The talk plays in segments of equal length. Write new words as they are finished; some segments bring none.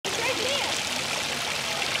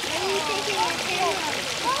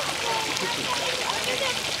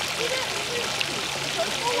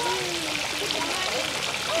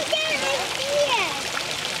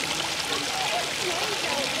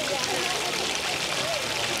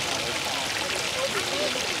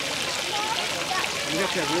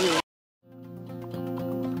have to have really long.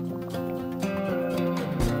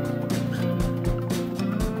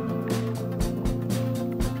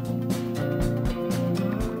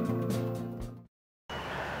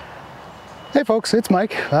 Hey folks, it's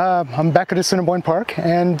Mike. I'm back at Assiniboine Park,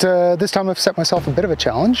 and this time I've set myself a bit of a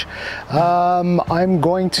challenge. I'm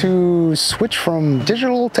going to switch from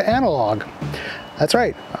digital to analog. That's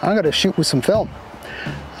right, I'm going to shoot with some film.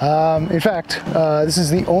 In fact, this is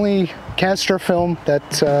the only canister film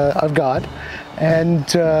that I've got,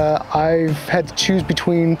 and I've had to choose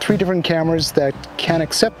between 3 different cameras that can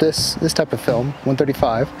accept this type of film,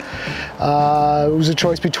 135. It was a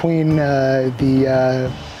choice between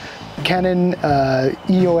the Canon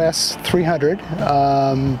EOS 300,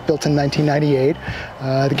 built in 1998,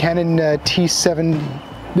 the Canon T7,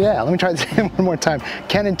 yeah, let me try this one more time,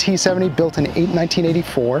 Canon T70 built in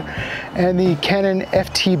 1984, and the Canon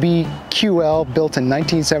FTB QL built in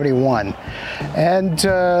 1971. And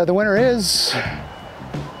the winner is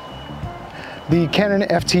the Canon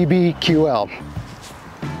FTB QL.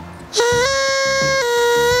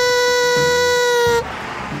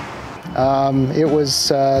 It was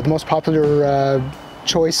the most popular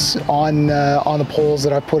choice on the polls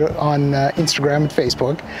that I put on Instagram and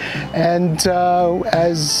Facebook, and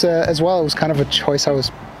as well, it was kind of a choice I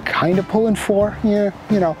was kind of pulling for, yeah,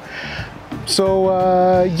 you know.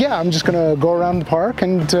 So yeah, I'm just gonna go around the park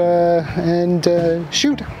and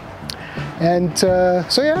shoot, and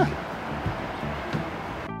so yeah,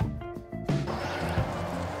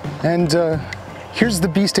 and here's the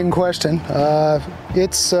beast in question.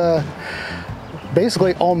 It's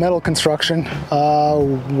basically all metal construction,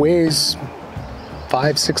 weighs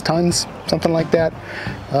 5-6 tons, something like that,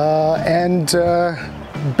 and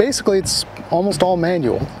basically it's almost all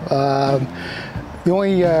manual. The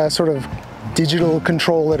only sort of digital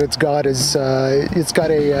control that it's got is it's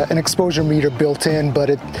got an exposure meter built in, but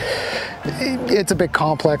it's a bit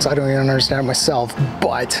complex. I don't even understand it myself,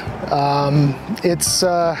 but it's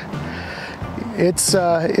a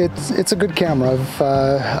good camera.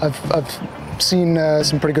 I've seen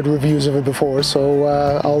some pretty good reviews of it before, so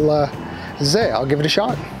I'll give it a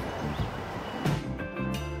shot.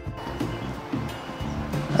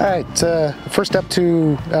 All right, the first step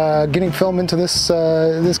to getting film into this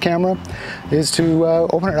camera is to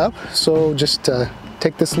open it up. So just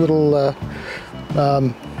take this little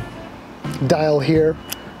dial here,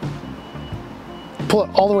 pull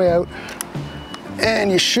it all the way out,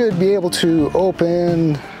 and you should be able to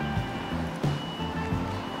open.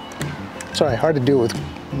 Sorry, hard to do with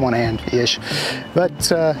one hand-ish.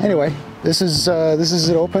 But anyway, this is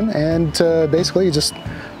it open, and basically you just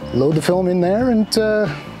load the film in there and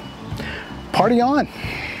party on.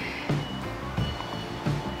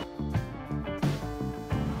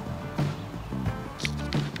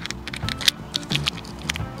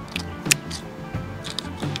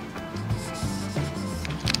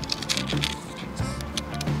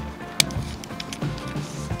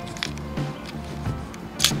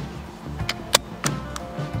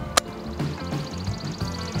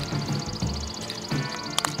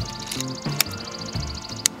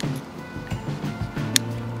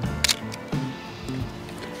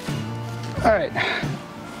 All right,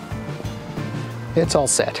 it's all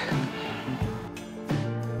set.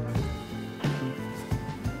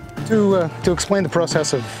 To explain the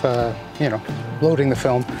process of you know, loading the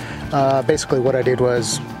film, basically what I did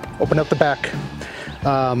was open up the back,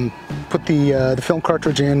 put the film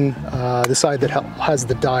cartridge in the side that has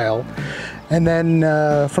the dial, and then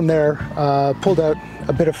from there pulled out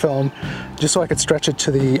a bit of film just so I could stretch it to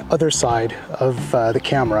the other side of the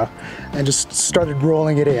camera, and just started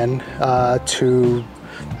rolling it in to,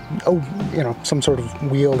 you know, some sort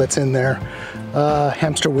of wheel that's in there,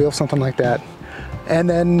 hamster wheel, something like that. And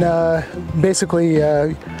then basically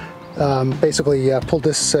pulled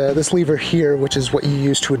this lever here, which is what you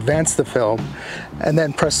use to advance the film, and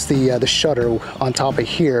then press the shutter on top of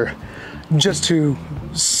here, just to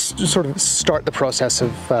sort of start the process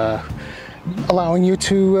of allowing you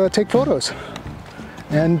to take photos.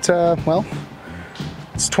 And well,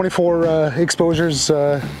 it's 24 exposures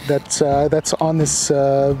that's on this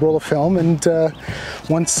roll of film, and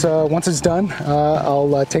once it's done,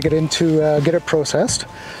 I'll take it in to get it processed.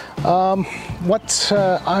 What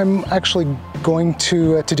I'm actually going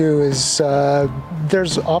to do is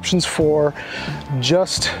there's options for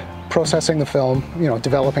just processing the film, you know,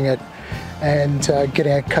 developing it and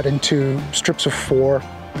getting it cut into strips of 4.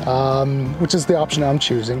 Which is the option I'm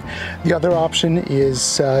choosing. The other option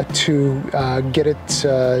is to get it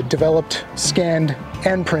developed, scanned,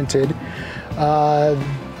 and printed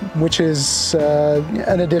which is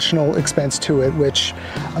an additional expense to it, which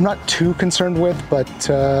I'm not too concerned with, but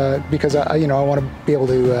because I want to be able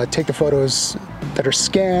to take the photos that are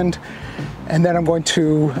scanned, and then I'm going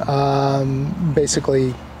to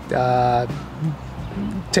basically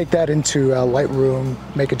take that into Lightroom,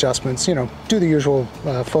 make adjustments, do the usual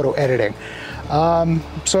photo editing.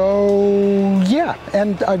 So yeah,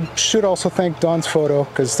 and I should also thank Dawn's Photo,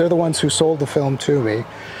 because they're the ones who sold the film to me.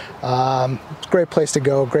 It's a great place to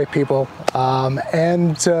go, great people,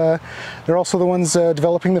 and they're also the ones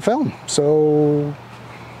developing the film. So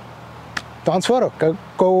Dawn's Photo,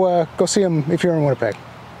 go see them if you're in Winnipeg.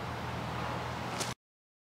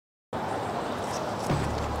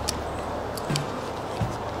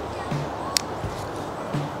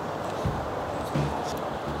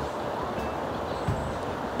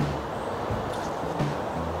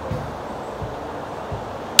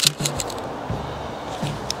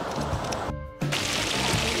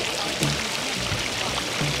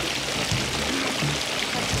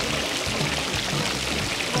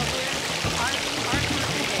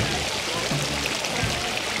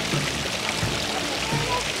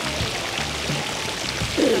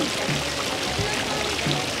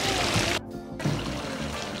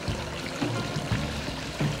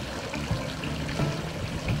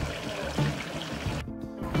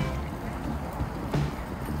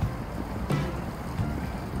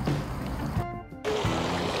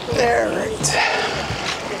 All right.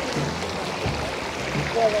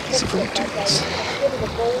 See if we can do this.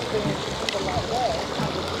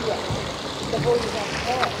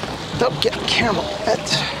 Don't get the camera wet.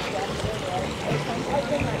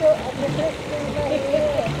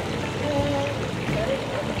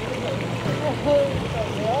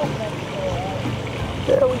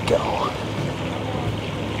 There we go.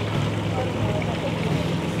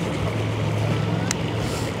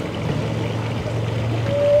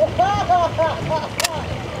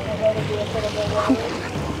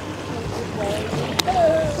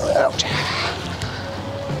 Ouch.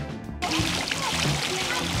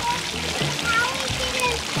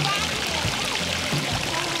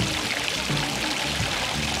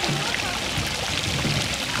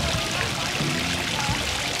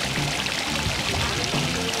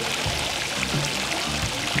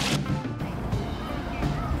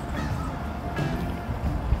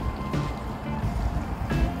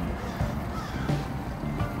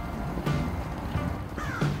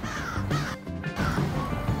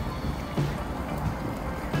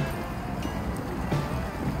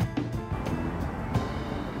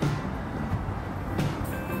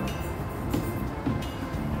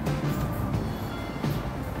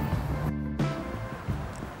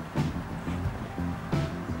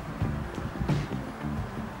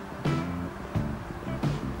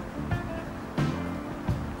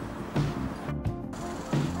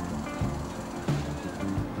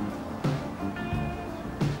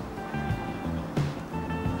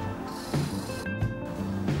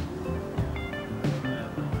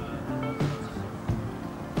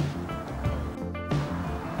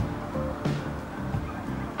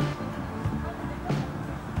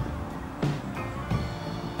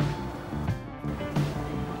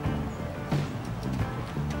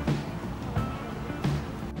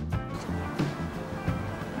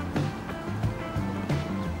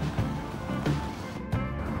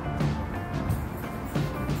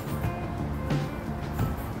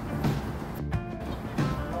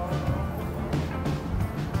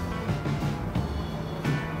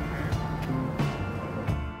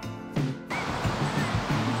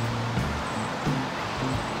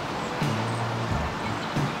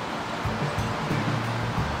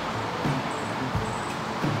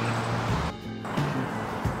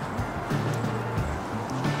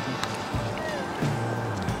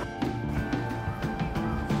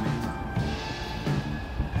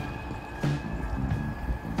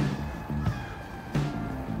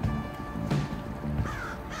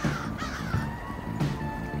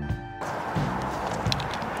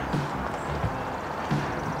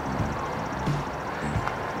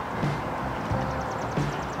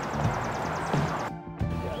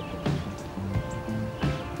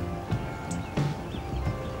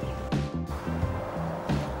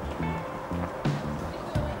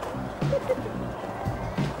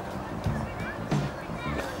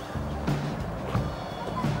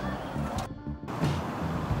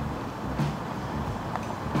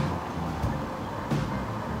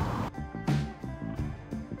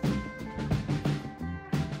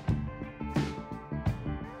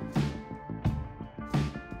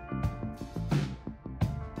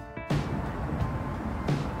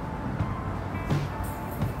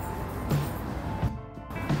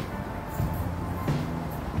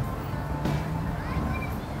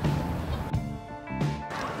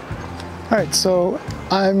 All right, so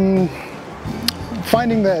I'm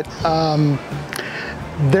finding that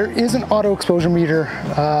there is an auto exposure meter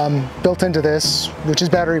built into this, which is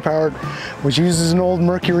battery powered, which uses an old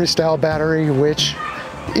Mercury style battery, which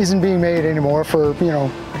isn't being made anymore for, you know,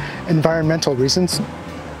 environmental reasons.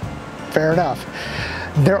 Fair enough.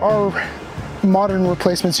 There are modern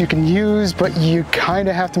replacements you can use, but you kind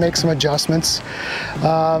of have to make some adjustments.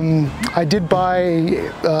 I did buy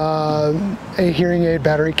a hearing aid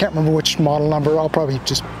battery, can't remember which model number, I'll probably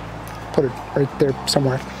just put it right there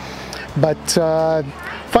somewhere. But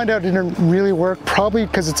find out it didn't really work, probably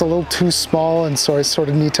because it's a little too small, and so I sort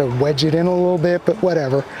of need to wedge it in a little bit, but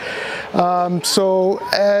whatever. So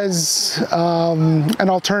as an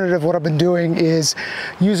alternative, what I've been doing is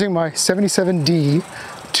using my 77D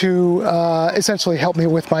to essentially help me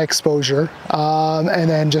with my exposure, and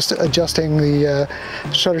then just adjusting the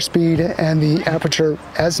shutter speed and the aperture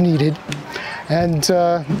as needed. And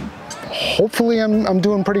hopefully I'm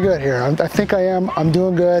doing pretty good here. I think I am. I'm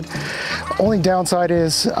doing good. Only downside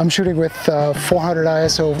is I'm shooting with 400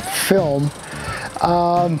 ISO film,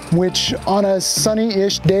 which on a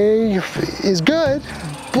sunny-ish day is good,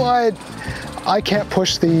 but I can't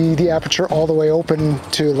push the aperture all the way open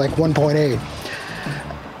to like 1.8.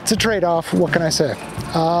 It's a trade-off, what can I say?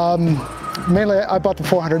 Mainly I bought the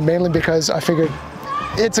 400 mainly because I figured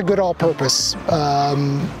it's a good all-purpose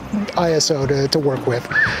ISO to work with.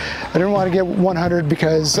 I didn't want to get 100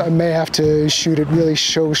 because I may have to shoot at really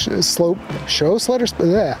slow shutter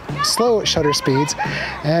speeds,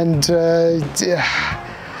 and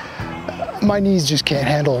my knees just can't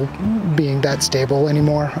handle being that stable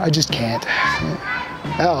anymore. I just can't.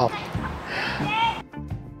 Oh.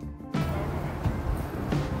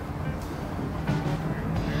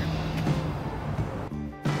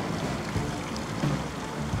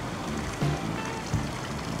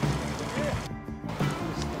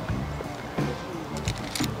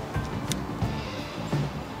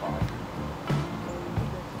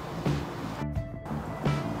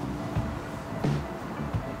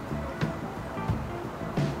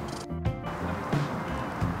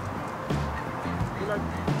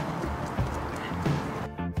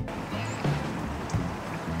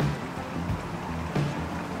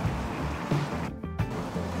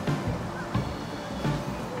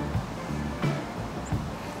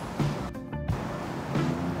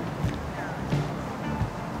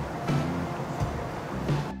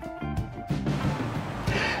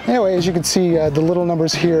 Anyway, as you can see, the little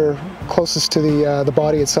numbers here closest to the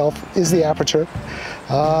body itself is the aperture.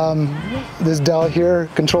 This dial here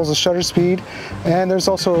controls the shutter speed, and there's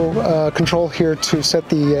also control here to set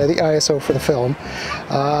the ISO for the film.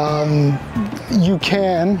 You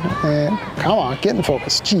can, come on, get in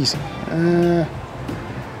focus, jeez.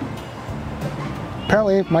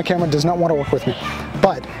 Apparently my camera does not want to work with me.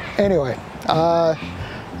 But anyway,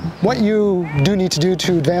 what you do need to do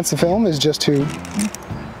to advance the film is just to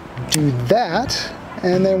do that,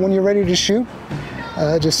 and then when you're ready to shoot,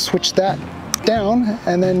 just switch that down,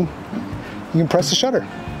 and then you can press the shutter.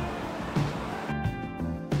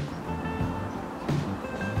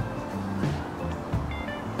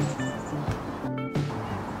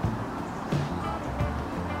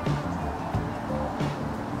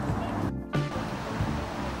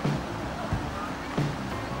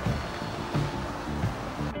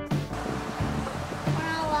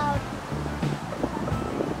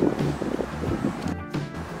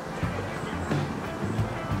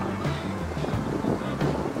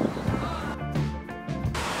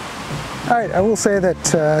 All right, I will say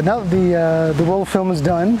that now that the roll of film is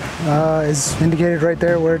done, is indicated right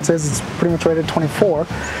there where it says it's pretty much right at 24.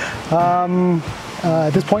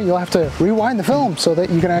 At this point, you'll have to rewind the film so that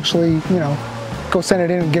you can actually, you know, go send it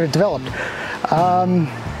in and get it developed. I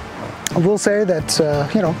will say that,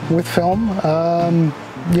 you know, with film,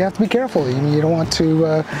 you have to be careful. You don't want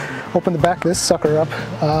to open the back of this sucker up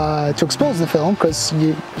to expose the film, because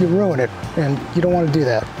you ruin it, and you don't want to do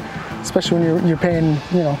that. Especially when you're paying,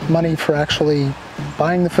 you know, money for actually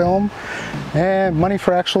buying the film and money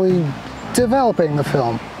for actually developing the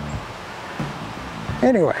film.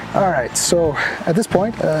 Anyway, all right, so at this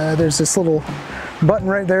point, there's this little button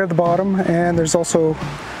right there at the bottom, and there's also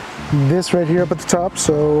this right here up at the top.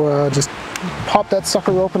 So just pop that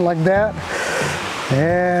sucker open like that,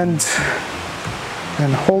 and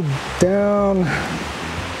hold down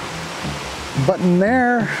button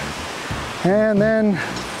there, and then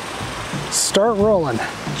start rolling.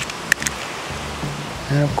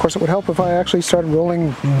 And of course it would help if I actually started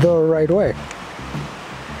rolling the right way.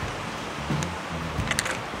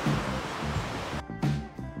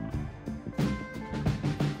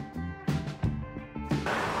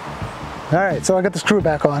 Alright, so I got the screw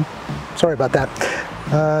back on. sorry about that.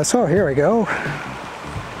 So here we go.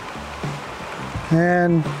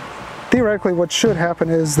 And theoretically what should happen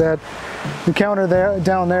is that the counter there,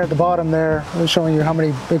 down there at the bottom there, showing you how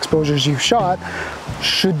many exposures you've shot,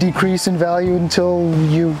 should decrease in value until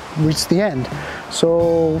you reach the end.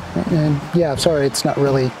 So, and yeah, sorry it's not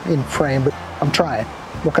really in frame, but I'm trying.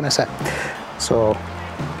 What can I say? So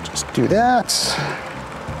just do that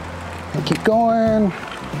and keep going.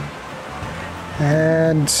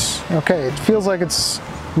 And okay, it feels like it's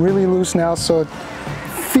really loose now, so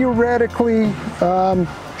theoretically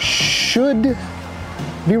should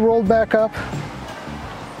be rolled back up.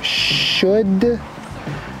 Should.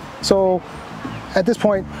 So at this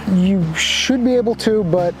point you should be able to,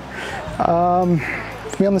 but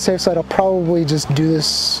to be on the safe side, I'll probably just do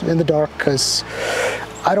this in the dark because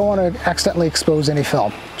I don't want to accidentally expose any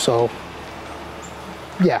film. So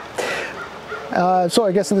yeah. So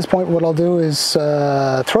I guess at this point what I'll do is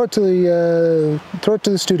throw it to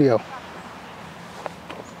the studio.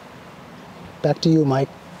 Back to you, Mike,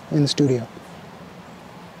 in the studio.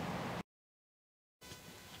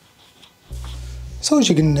 So as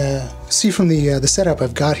you can see from the setup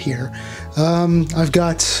I've got here, I've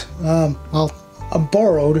got well, a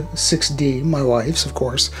borrowed 6D, my wife's of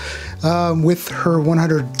course, with her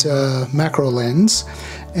 100 macro lens,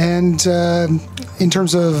 and in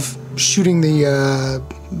terms of shooting the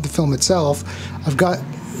film itself, I've got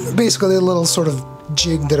basically a little sort of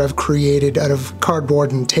jig that I've created out of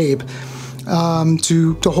cardboard and tape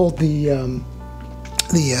to hold the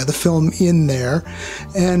film in there,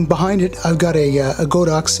 and behind it I've got a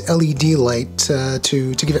Godox LED light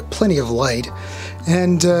to give it plenty of light,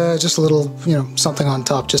 and just a little, you know, something on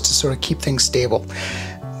top just to sort of keep things stable.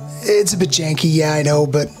 It's a bit janky, yeah, I know,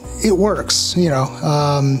 but it works, you know.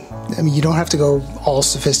 I mean, you don't have to go all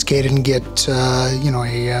sophisticated and get, you know,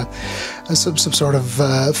 some sort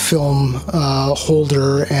of film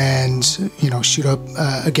holder and, you know, shoot up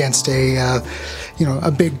against a, you know,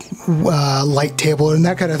 a big light table and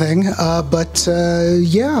that kind of thing. But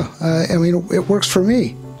yeah, I mean, it works for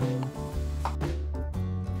me.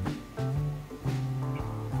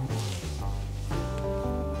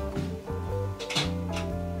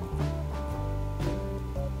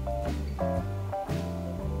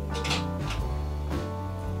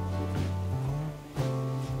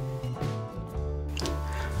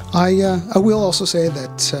 I will also say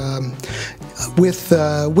that with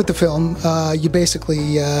the film, you basically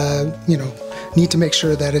you know, need to make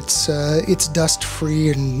sure that it's dust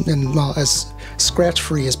free and well, as scratch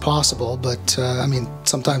free as possible. But I mean,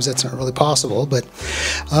 sometimes that's not really possible. But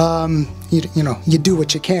you know, you do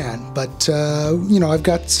what you can. But you know, I've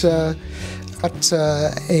got an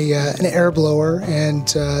air blower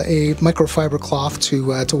and a microfiber cloth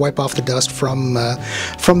to wipe off the dust from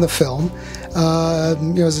the film. You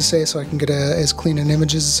know, as I say, so I can get as clean an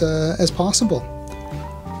image as possible.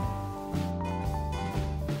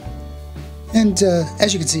 And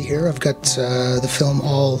as you can see here, I've got the film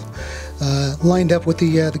all lined up with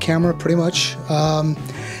the camera pretty much,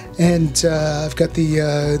 and I've got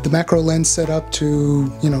the macro lens set up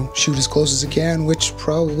to, you know, shoot as close as it can, which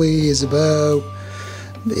probably is about,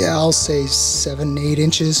 yeah, I'll say 7-8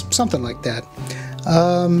 inches, something like that.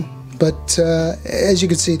 But as you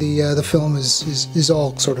can see, the film is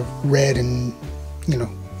all sort of red and, you know,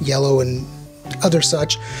 yellow and other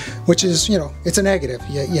such, which is, you know, it's a negative.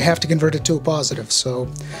 You have to convert it to a positive. So,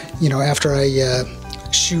 you know, after I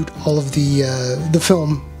shoot all of the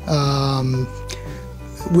film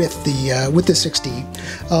with the 6D,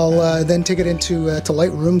 I'll then take it into to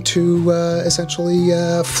Lightroom to essentially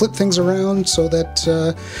flip things around so that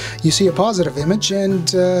you see a positive image. And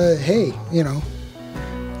hey, you know,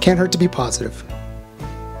 can't hurt to be positive.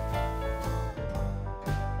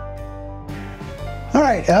 All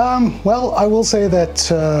right, well, I will say that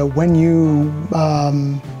when you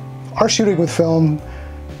are shooting with film,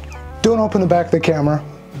 don't open the back of the camera.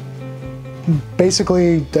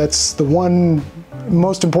 Basically, that's the one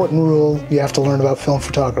most important rule you have to learn about film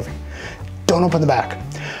photography. Don't open the back.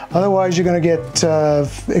 Otherwise, you're going to get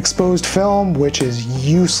exposed film, which is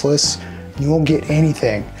useless. You won't get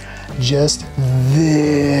anything. Just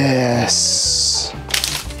this.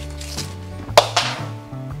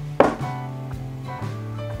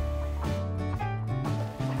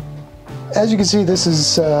 As you can see, this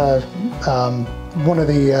is one of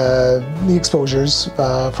the exposures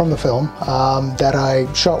from the film that I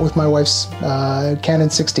shot with my wife's Canon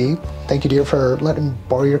 6D. Thank you, dear, for letting me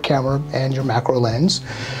borrow your camera and your macro lens.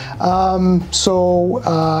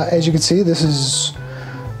 As you can see, this is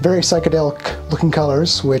very psychedelic looking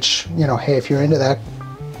colors, which, you know, hey, if you're into that,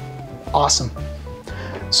 awesome.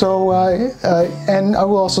 So, and I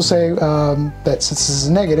will also say that since this is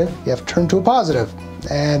a negative, you have to turn to a positive,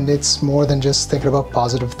 and it's more than just thinking about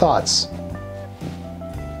positive thoughts.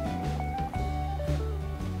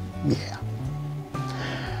 Yeah.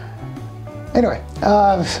 Anyway,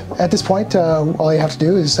 at this point, all you have to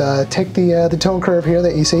do is take the tone curve here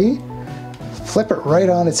that you see, flip it right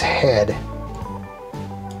on its head.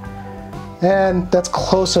 And that's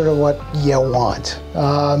closer to what you want.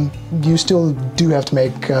 You still do have to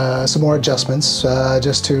make some more adjustments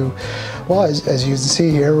just to, well, as you can see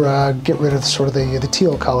here, get rid of sort of the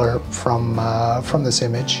teal color from this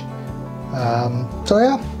image. So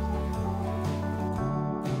yeah.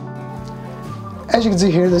 As you can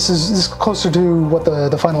see here, this is closer to what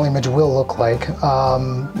the final image will look like.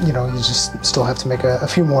 You know, you just still have to make a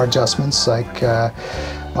few more adjustments, like,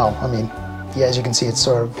 well, I mean, yeah, as you can see, it's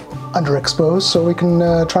sort of underexposed, so we can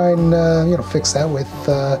try and you know, fix that with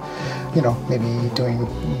you know, maybe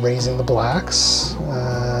raising the blacks.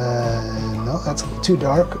 No, that's a little too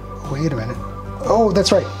dark. Wait a minute. Oh,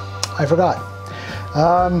 that's right, I forgot.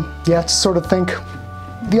 You have to sort of think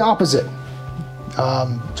the opposite.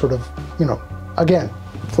 Sort of, you know, again,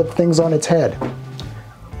 flip things on its head.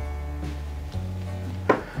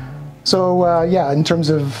 So yeah, in terms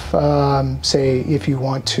of say, if you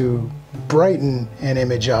want to brighten an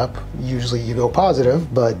image up, usually you go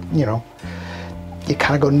positive, but you know, you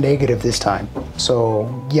kind of go negative this time. So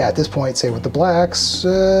yeah, at this point, say with the blacks,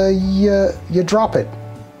 you drop it.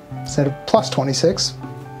 Instead of plus 26,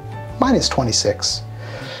 minus 26.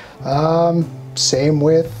 Same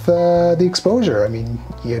with the exposure. I mean,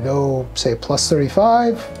 you go say plus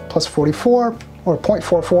 35, plus 44, or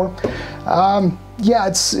 0.44. Yeah,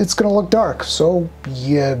 it's gonna look dark, so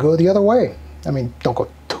you go the other way. I mean, don't go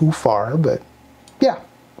too far, but yeah.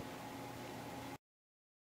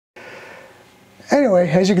 Anyway,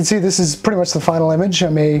 as you can see, this is pretty much the final image. I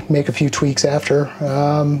may make a few tweaks after,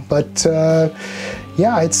 but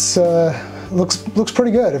yeah, it's looks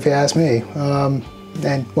pretty good if you ask me.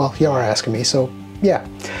 And well, you are asking me, so yeah.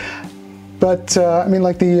 But I mean,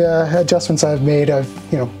 like the adjustments I've made, I've,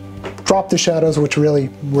 you know, dropped the shadows, which really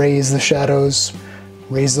raise the shadows,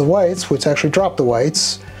 raise the whites, which actually drop the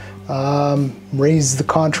whites. Raise the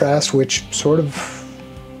contrast, which sort of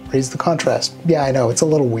raise the contrast. Yeah, I know, it's a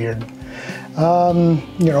little weird.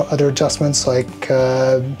 You know, other adjustments like,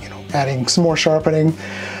 you know, adding some more sharpening.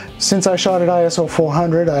 Since I shot at ISO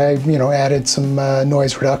 400, I, you know, added some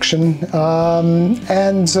noise reduction.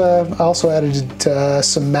 And I also added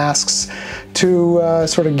some masks to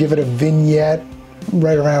sort of give it a vignette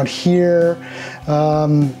right around here.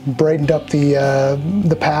 Brightened up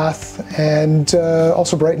the path, and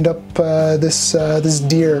also brightened up this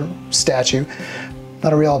deer statue.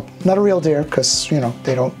 Not a real deer, because, you know,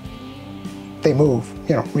 they move.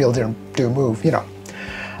 You know, real deer do move. You know.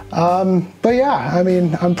 But yeah, I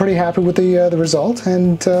mean, I'm pretty happy with the result,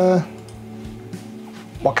 and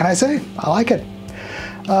what can I say? I like it.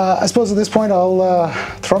 I suppose at this point I'll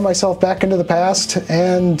throw myself back into the past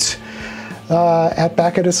and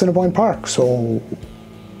back at Assiniboine Park. So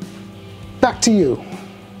back to you.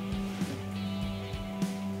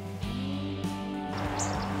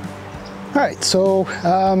 All right, so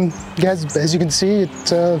guys, as you can see,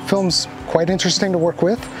 it film's quite interesting to work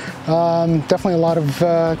with. Definitely a lot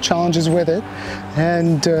of challenges with it,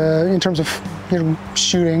 and in terms of, you know,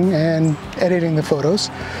 shooting and editing the photos.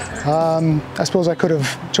 I suppose I could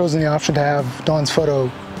have chosen the option to have Dawn's photo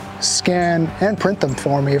scan and print them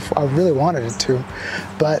for me if I really wanted it to,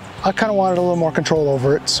 but I kind of wanted a little more control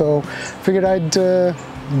over it, so figured I'd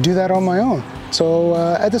do that on my own. So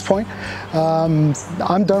at this point, I'm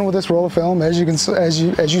done with this roll of film, as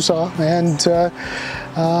you saw, and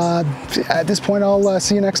at this point, I'll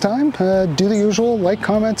see you next time. Do the usual: like,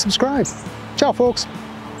 comment, subscribe. Ciao, folks.